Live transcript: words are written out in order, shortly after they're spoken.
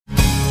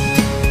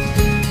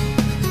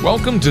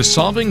Welcome to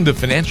Solving the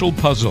Financial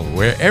Puzzle,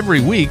 where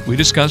every week we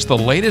discuss the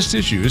latest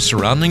issues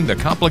surrounding the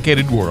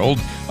complicated world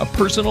of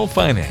personal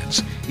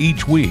finance.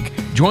 Each week,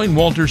 join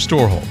Walter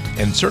Storholt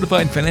and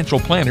certified financial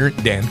planner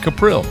Dan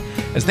Caprill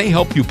as they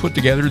help you put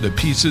together the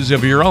pieces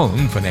of your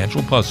own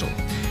financial puzzle.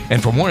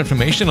 And for more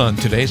information on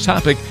today's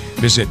topic,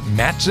 visit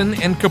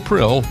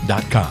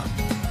matsonandcaprill.com.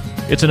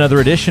 It's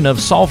another edition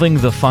of Solving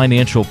the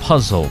Financial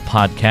Puzzle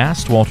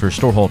podcast. Walter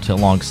Storholt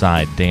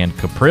alongside Dan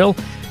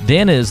Caprill.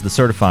 Dan is the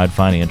certified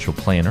financial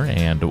planner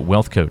and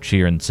wealth coach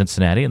here in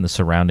Cincinnati and the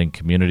surrounding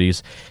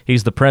communities.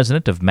 He's the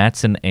president of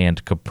Matson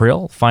and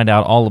Caprill. Find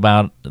out all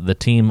about the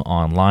team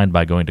online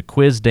by going to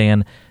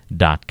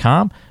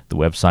quizdan.com. The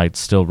website's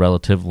still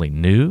relatively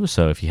new,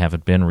 so if you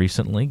haven't been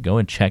recently, go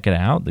and check it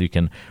out. You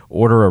can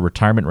order a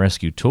retirement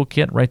rescue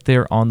toolkit right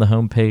there on the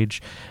homepage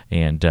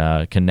and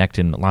connect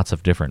in lots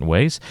of different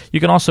ways.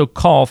 You can also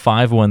call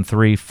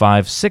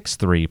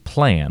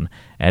 513-563-PLAN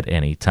at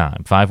any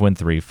time,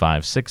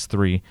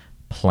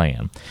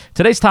 513-563-PLAN.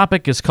 Today's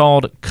topic is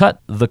called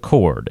Cut the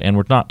Cord, and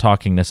we're not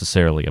talking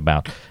necessarily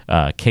about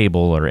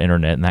cable or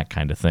internet and that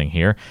kind of thing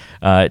here.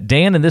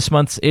 Dan, in this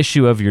month's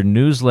issue of your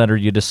newsletter,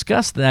 you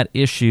discussed that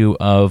issue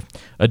of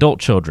adult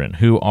children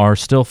who are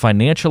still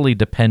financially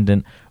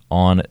dependent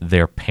on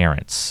their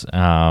parents.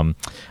 I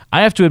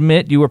have to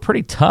admit, you were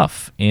pretty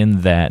tough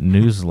in that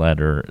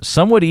newsletter.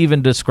 Some would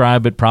even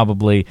describe it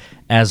probably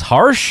as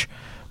harsh,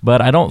 but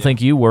I don't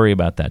think you worry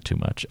about that too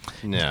much.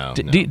 No.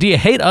 Do you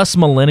hate us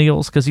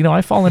millennials? Because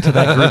I fall into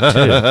that group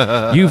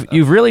too.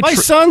 You've really my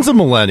son's a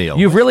millennial.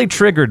 You've really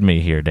triggered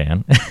me here,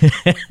 Dan.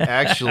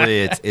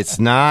 Actually, it's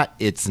not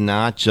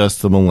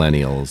just the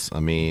millennials. I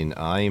mean,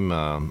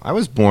 I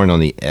was born on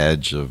the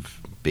edge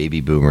of baby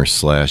boomer /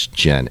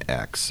 Gen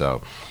X,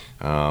 so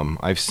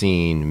I've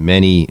seen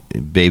many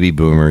baby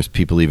boomers,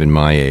 people even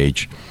my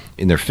age,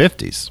 in their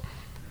 50s.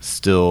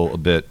 Still a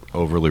bit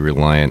overly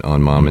reliant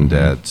on mom and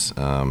dad's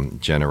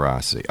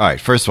generosity. All right,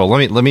 first of all,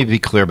 let me be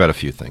clear about a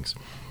few things.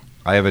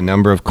 I have a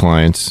number of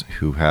clients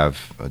who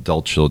have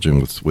adult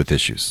children with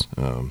issues,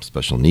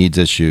 special needs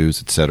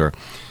issues, etc.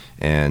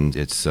 And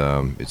it's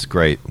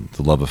great,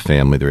 the love of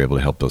family. They're able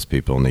to help those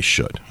people, and they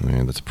should. I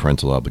mean, that's a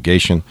parental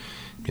obligation.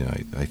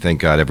 I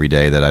thank God every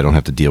day that I don't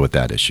have to deal with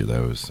that issue. I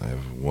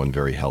have one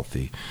very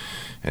healthy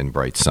and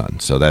bright son,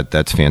 so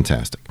that's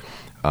fantastic.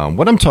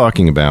 What I'm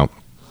talking about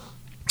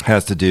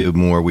has to do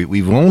more,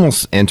 we've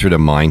almost entered a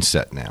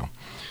mindset now.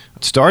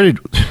 It started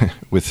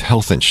with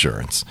health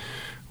insurance,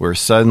 where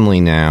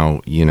suddenly now,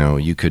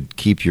 you could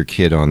keep your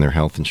kid on their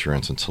health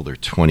insurance until their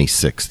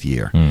 26th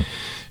year.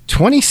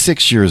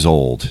 26 years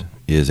old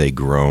is a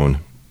grown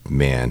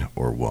man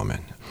or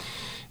woman.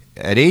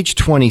 At age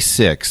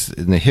 26,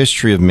 in the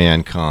history of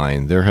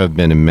mankind, there have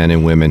been men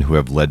and women who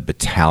have led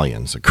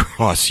battalions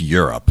across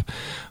Europe.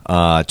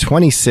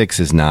 26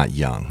 is not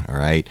young, all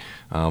right?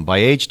 By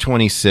age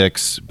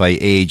 26, by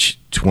age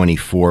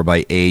 24,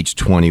 by age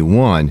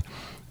 21,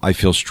 I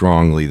feel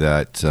strongly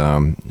that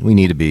we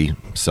need to be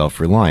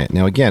self-reliant.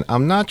 Now, again,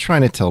 I'm not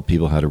trying to tell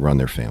people how to run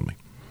their family.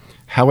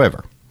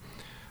 However,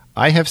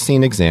 I have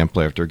seen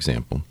example after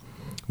example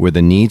where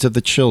the needs of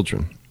the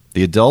children,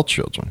 the adult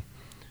children,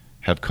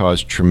 have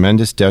caused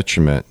tremendous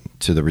detriment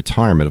to the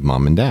retirement of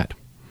mom and dad.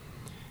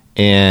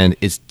 And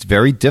it's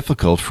very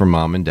difficult for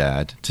mom and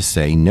dad to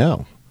say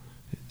no.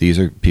 These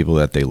are people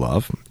that they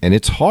love, and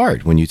it's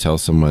hard when you tell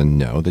someone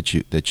no that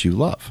you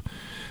love.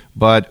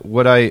 But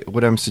what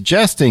I'm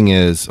suggesting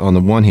is, on the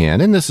one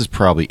hand, and this is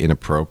probably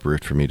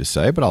inappropriate for me to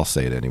say, but I'll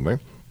say it anyway,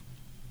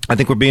 I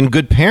think we're being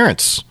good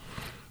parents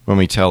when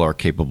we tell our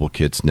capable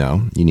kids,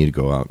 no, you need to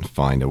go out and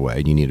find a way,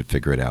 and you need to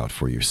figure it out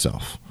for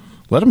yourself.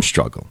 Let them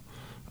struggle.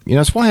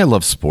 That's why I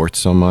love sports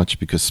so much,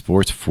 because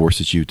sports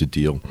forces you to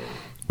deal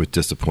with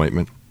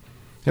disappointment.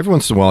 Every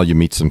once in a while, you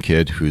meet some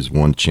kid who's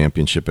won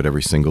championship at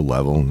every single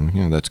level.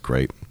 That's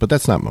great, but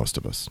that's not most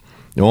of us.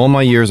 In all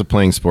my years of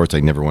playing sports, I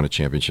never won a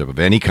championship of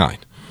any kind.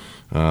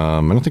 I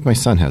don't think my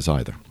son has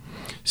either.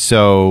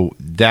 So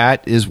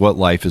that is what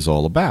life is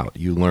all about.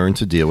 You learn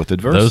to deal with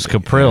adversity. Those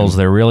Caprills,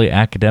 they're really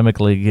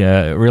academically,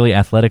 really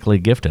athletically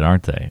gifted,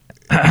 aren't they?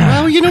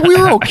 Well, we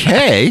were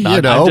okay,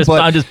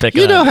 I'm just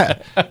picking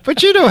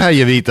but you know how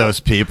you meet those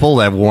people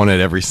that won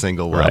at every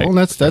single level, and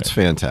that's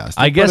fantastic.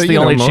 I guess the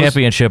only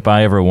championship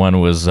I ever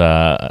won was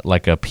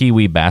like a Pee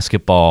Wee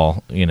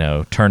basketball,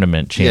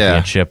 tournament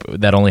championship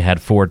that only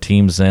had 4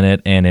 teams in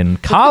it. And in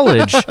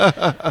college,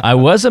 I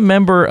was a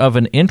member of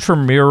an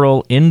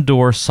intramural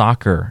indoor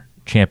soccer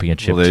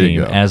championship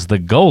team as the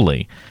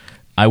goalie.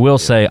 I will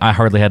say I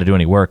hardly had to do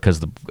any work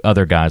because the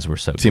other guys were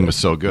so good. The team was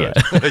so good.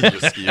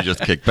 Yeah. you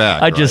just kicked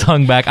back. I just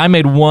hung back. I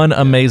made one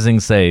amazing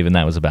save, and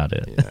that was about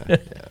it. Yeah.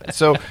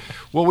 So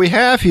what we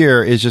have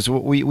here is just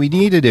what we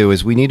need to do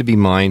is we need to be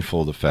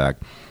mindful of the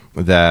fact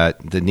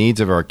that the needs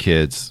of our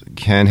kids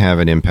can have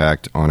an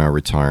impact on our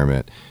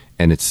retirement,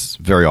 and it's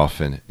very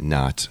often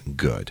not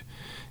good.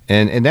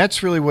 And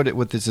that's really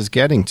what this is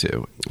getting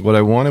to. What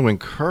I want to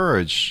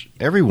encourage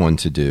everyone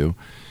to do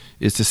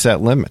is to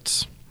set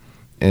limits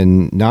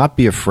and not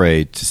be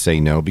afraid to say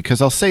no,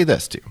 because I'll say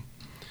this to you.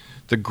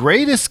 The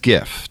greatest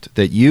gift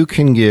that you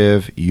can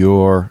give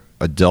your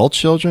adult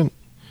children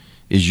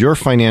is your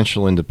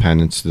financial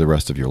independence to the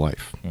rest of your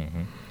life.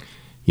 Mm-hmm.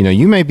 You know,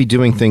 you may be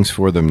doing things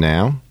for them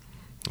now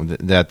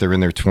that they're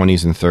in their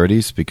 20s and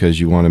 30s because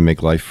you want to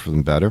make life for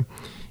them better.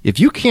 If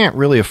you can't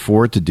really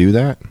afford to do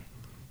that,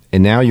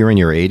 and now you're in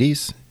your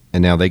 80s,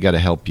 and now they got to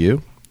help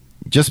you,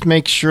 just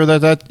make sure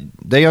that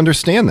they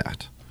understand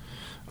that.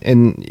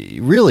 And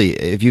really,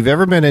 if you've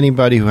ever met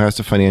anybody who has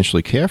to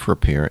financially care for a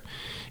parent,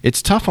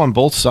 it's tough on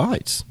both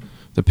sides.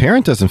 The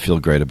parent doesn't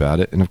feel great about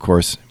it, and of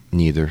course,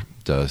 neither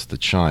does the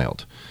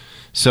child.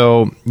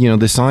 So, you know,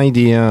 this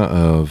idea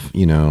of,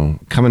 you know,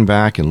 coming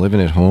back and living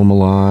at home a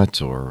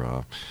lot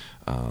or,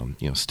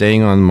 you know,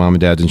 staying on mom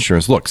and dad's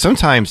insurance. Look,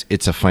 sometimes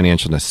it's a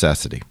financial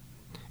necessity,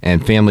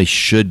 and families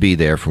should be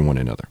there for one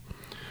another.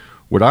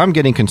 What I'm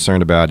getting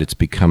concerned about, it's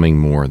becoming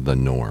more the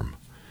norm.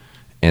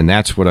 And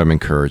that's what I'm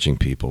encouraging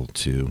people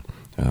to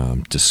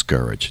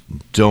discourage.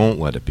 Don't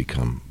let it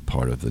become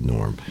part of the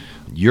norm.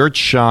 Your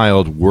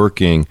child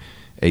working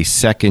a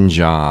second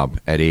job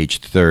at age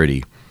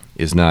 30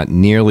 is not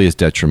nearly as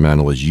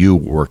detrimental as you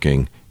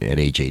working at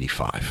age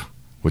 85,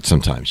 which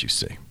sometimes you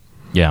see.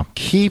 Yeah.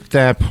 Keep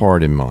that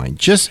part in mind.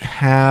 Just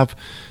have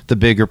the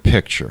bigger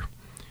picture.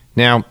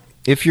 Now,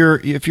 if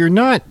you're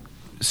not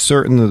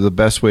certain of the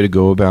best way to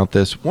go about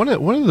this, one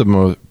of the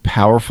most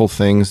powerful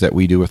things that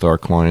we do with our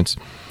clients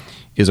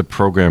is a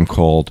program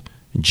called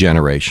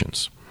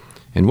Generations.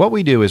 And what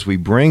we do is we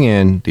bring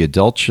in the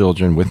adult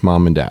children with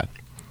mom and dad.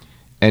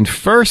 And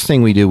first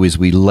thing we do is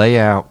we lay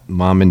out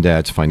mom and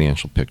dad's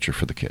financial picture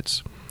for the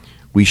kids.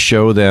 We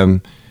show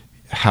them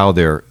how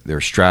their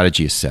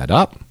strategy is set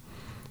up,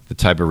 the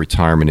type of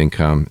retirement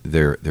income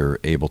they're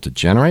able to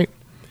generate,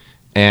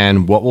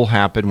 and what will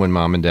happen when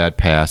mom and dad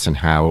pass and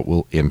how it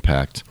will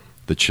impact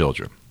the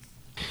children.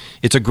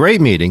 It's a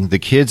great meeting. The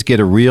kids get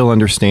a real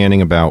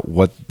understanding about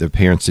what their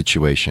parents'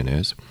 situation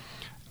is.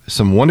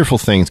 Some wonderful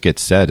things get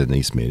said in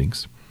these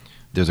meetings.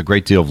 There's a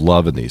great deal of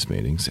love in these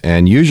meetings.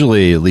 And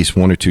usually at least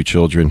one or two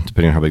children,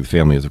 depending on how big the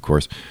family is, of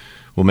course,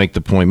 will make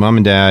the point, Mom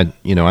and Dad,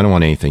 you know, I don't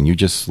want anything. You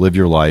just live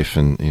your life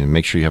and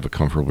make sure you have a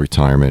comfortable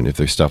retirement. If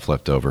there's stuff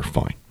left over,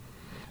 fine.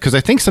 Because I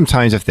think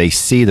sometimes if they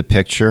see the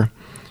picture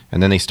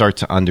and then they start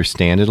to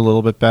understand it a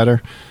little bit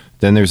better,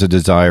 then there's a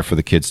desire for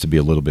the kids to be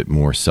a little bit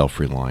more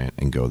self-reliant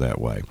and go that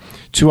way.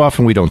 Too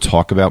often we don't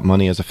talk about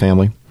money as a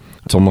family.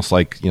 It's almost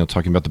like, you know,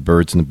 talking about the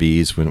birds and the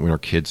bees when our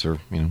kids are,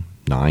 you know,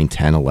 9,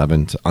 10,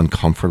 11, it's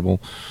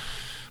uncomfortable.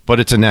 But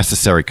it's a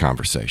necessary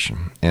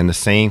conversation. And the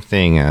same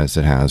thing as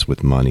it has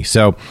with money.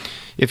 So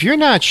if you're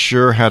not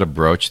sure how to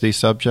broach these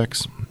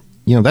subjects,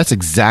 you know, that's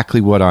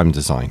exactly what I'm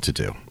designed to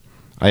do.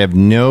 I have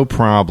no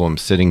problem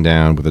sitting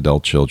down with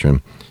adult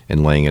children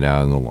and laying it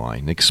out on the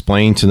line.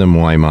 Explain to them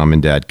why mom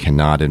and dad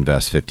cannot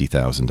invest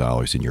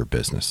 $50,000 in your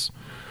business,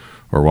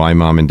 or why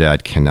mom and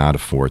dad cannot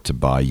afford to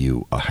buy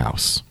you a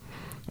house.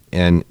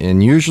 And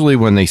usually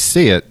when they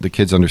see it, the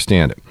kids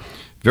understand it.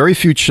 Very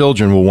few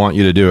children will want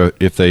you to do it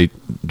if they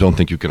don't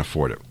think you can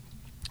afford it.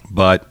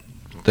 But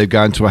they've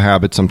gotten into a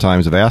habit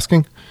sometimes of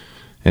asking.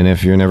 And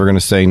if you're never going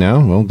to say no,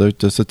 well, there's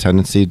just a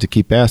tendency to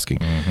keep asking.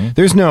 Mm-hmm.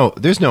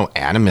 There's no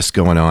animus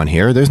going on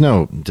here. There's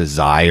no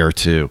desire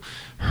to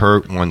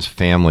hurt one's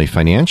family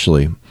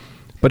financially.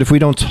 But if we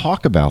don't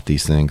talk about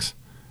these things,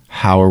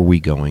 how are we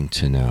going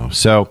to know?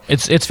 So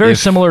it's very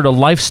similar to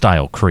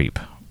lifestyle creep.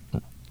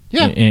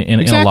 Yeah, in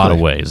a lot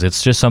of ways.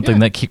 It's just something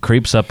that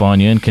creeps up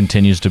on you and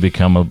continues to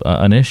become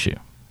an issue.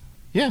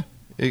 Yeah,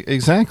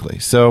 exactly.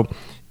 So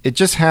it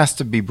just has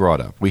to be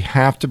brought up. We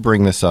have to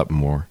bring this up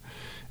more.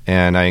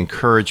 And I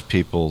encourage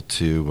people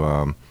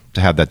to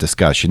have that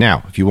discussion.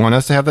 Now, if you want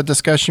us to have that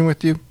discussion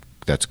with you,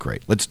 that's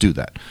great. Let's do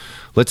that.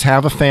 Let's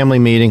have a family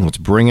meeting. Let's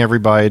bring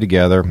everybody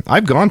together.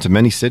 I've gone to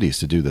many cities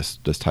to do this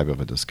type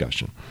of a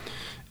discussion.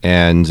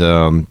 And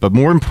but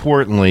more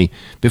importantly,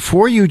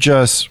 before you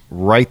just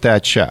write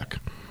that check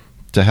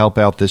to help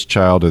out this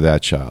child or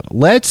that child,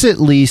 let's at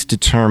least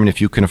determine if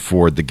you can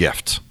afford the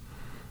gift.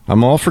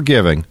 I'm all for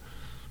giving,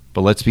 but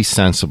let's be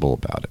sensible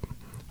about it.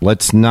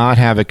 Let's not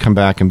have it come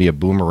back and be a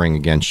boomerang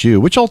against you,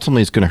 which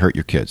ultimately is going to hurt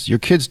your kids. Your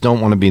kids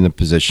don't want to be in the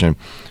position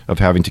of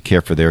having to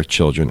care for their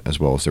children as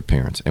well as their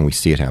parents, and we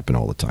see it happen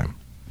all the time.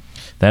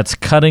 That's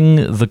Cutting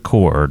the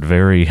Cord.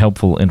 Very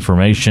helpful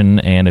information.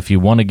 And if you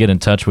want to get in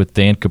touch with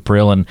Dan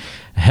Cuprill and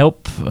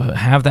help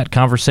have that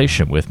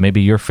conversation with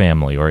maybe your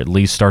family, or at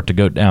least start to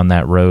go down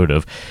that road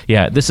of,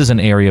 this is an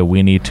area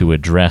we need to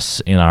address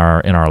in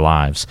our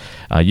lives,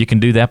 you can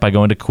do that by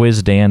going to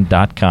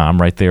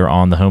quizdan.com. Right there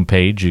on the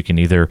homepage, you can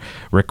either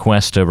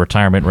request a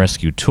Retirement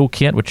Rescue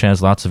Toolkit, which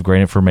has lots of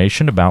great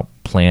information about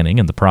planning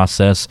and the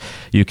process.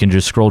 You can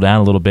just scroll down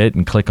a little bit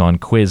and click on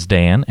Quiz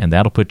Dan, and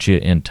that'll put you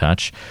in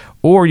touch.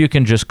 Or you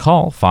can just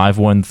call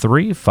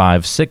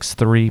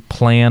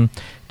 513-563-PLAN.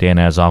 Dan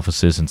has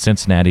offices in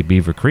Cincinnati,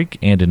 Beaver Creek,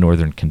 and in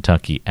Northern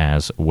Kentucky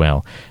as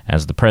well.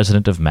 As the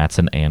president of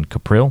Mattson and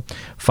Cuprill,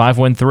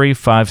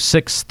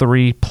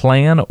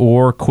 513-563-PLAN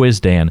or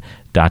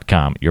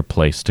quizdan.com, your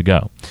place to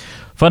go.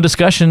 Fun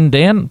discussion,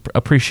 Dan.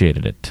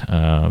 Appreciated it.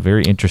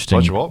 Very interesting.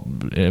 Pleasure, Walt.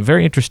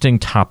 Very interesting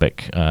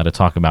topic to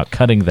talk about,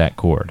 cutting that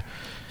cord.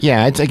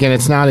 Yeah,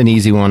 it's not an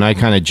easy one. I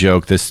kind of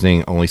joke this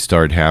thing only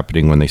started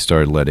happening when they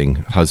started letting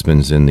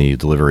husbands in the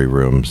delivery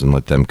rooms and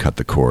let them cut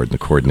the cord, and the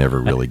cord never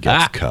really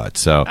gets cut.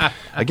 So,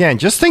 again,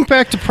 just think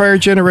back to prior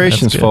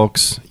generations,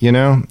 folks.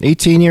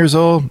 18 years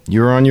old,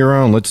 you're on your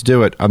own. Let's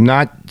do it. I'm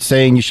not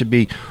saying you should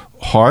be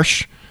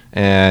harsh,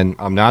 and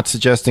I'm not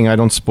suggesting I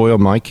don't spoil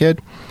my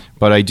kid,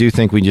 but I do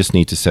think we just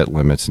need to set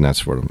limits, and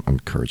that's what I'm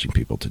encouraging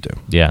people to do.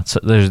 Yeah, so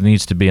there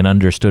needs to be an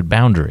understood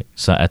boundary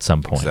at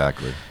some point.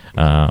 Exactly.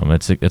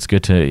 It's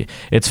good to.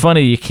 It's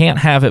funny, you can't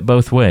have it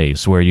both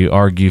ways, where you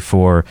argue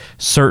for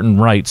certain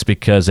rights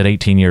because at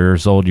 18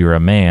 years old you're a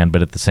man,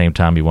 but at the same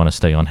time you want to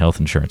stay on health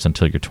insurance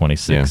until you're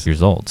 26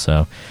 years old.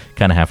 So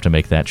kind of have to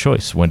make that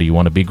choice. When do you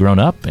want to be grown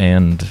up?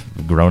 And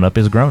grown up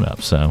is grown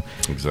up. So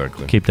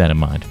exactly, keep that in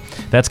mind.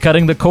 That's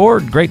Cutting the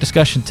Cord. Great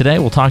discussion today.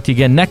 We'll talk to you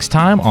again next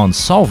time on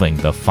Solving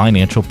the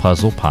Financial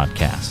Puzzle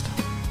podcast.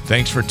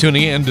 Thanks for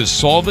tuning in to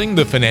Solving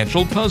the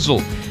Financial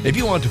Puzzle. If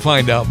you want to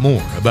find out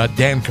more about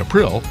Dan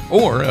Cuprill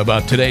or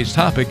about today's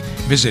topic,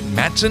 visit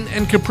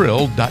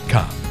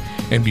matsonandcuprill.com.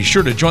 And be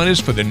sure to join us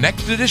for the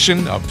next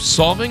edition of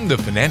Solving the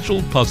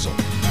Financial Puzzle.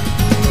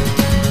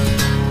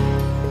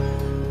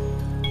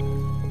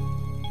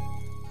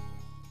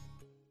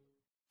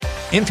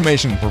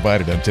 Information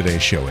provided on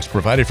today's show is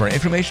provided for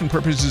information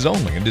purposes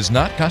only and does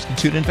not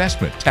constitute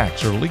investment,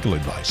 tax, or legal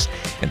advice.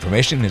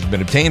 Information has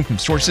been obtained from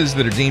sources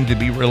that are deemed to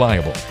be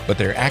reliable, but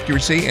their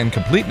accuracy and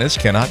completeness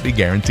cannot be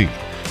guaranteed.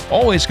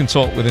 Always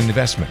consult with an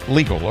investment,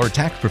 legal, or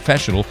tax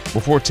professional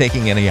before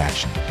taking any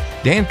action.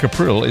 Dan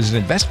Cuprill is an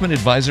investment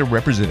advisor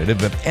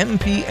representative of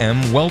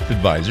MPM Wealth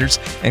Advisors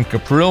and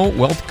Cuprill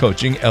Wealth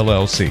Coaching,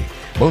 LLC.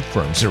 Both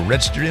firms are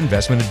registered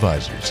investment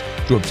advisors.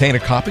 To obtain a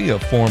copy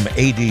of Form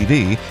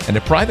ADV and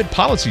a private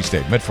policy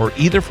statement for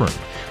either firm,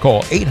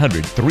 call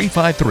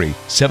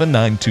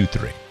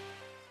 800-353-7923.